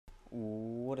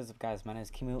What is up, guys? My name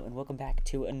is Kimu and welcome back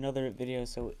to another video.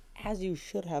 So as you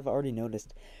should have already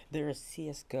noticed, there are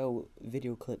csgo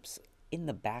video clips in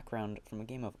the background from a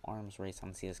game of arms race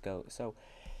on csgo. So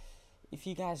if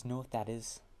you guys know what that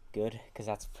is, good, because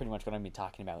that's pretty much what I'm going to be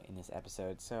talking about in this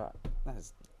episode. So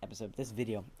this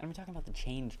video, I'm going to be talking about the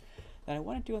change that I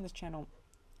want to do on this channel.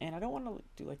 And I don't want to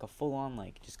do like a full-on,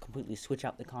 like, just completely switch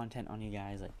out the content on you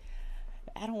guys. Like,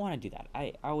 I don't want to do that.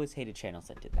 I always hated channels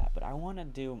that did that, but I want to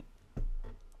do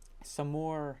some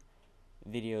more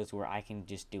videos where I can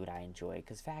just do what I enjoy,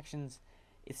 because factions,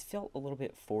 it's felt a little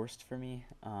bit forced for me.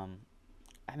 I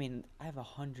mean, I have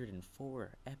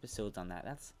 104 episodes on that.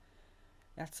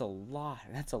 That's a lot.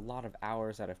 That's a lot of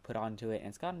hours that I've put onto it, and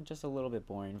it's gotten just a little bit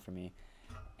boring for me.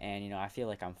 And I feel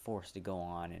like I'm forced to go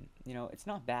on, and it's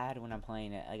not bad when I'm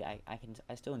playing it.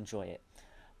 I still enjoy it,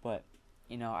 but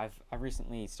I've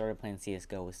recently started playing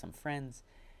CS:GO with some friends,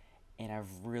 and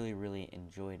I've really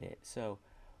enjoyed it. So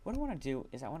what I want to do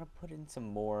is I want to put in some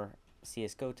more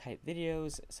CS:GO type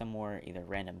videos, some more either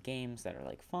random games that are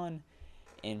like fun,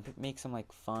 and make some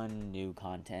like fun new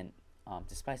content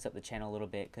to spice up the channel a little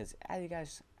bit, because as you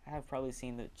guys have probably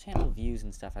seen, the channel views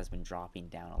and stuff has been dropping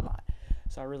down a lot.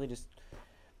 So I really just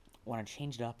want to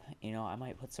change it up. I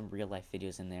might put some real life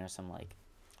videos in there, some like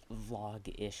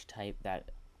vlog-ish type.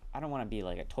 That I don't want to be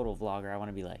like a total vlogger. I want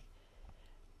to be like,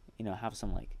 have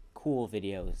some like cool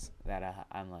videos that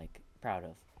I'm like proud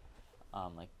of.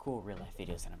 Like cool real life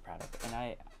videos that I'm proud of. And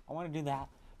I want to do that,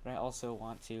 but I also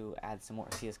want to add some more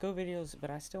CS:GO videos, but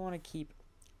I still want to keep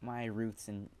my roots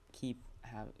and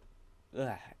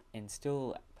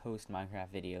still post Minecraft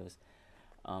videos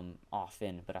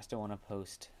often, but I still want to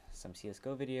post some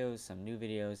CS:GO videos, some new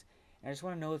videos. And I just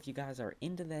want to know if you guys are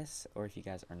into this or if you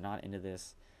guys are not into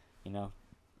this.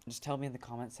 Just tell me in the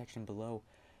comment section below.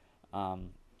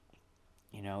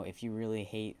 If you really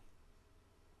hate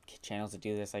channels that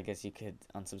do this, I guess you could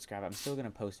unsubscribe. I'm still going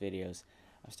to post videos.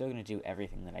 I'm still going to do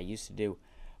everything that I used to do,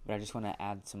 but I just want to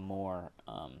add some more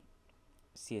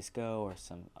CS:GO or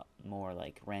some more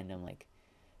like random like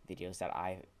videos that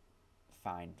I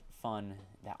find fun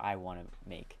that I want to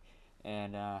make.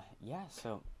 And yeah,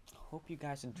 so hope you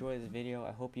guys enjoy this video.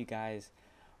 I hope you guys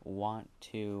want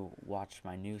to watch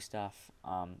my new stuff.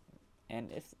 And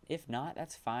if not,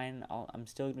 that's fine. I'm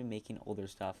still gonna be making older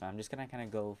stuff. I'm just gonna kind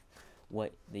of go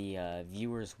what the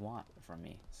viewers want from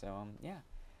me. So yeah,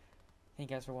 thank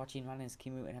you guys for watching. My name is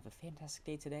Kimu, and have a fantastic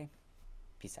day today.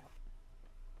 Peace out.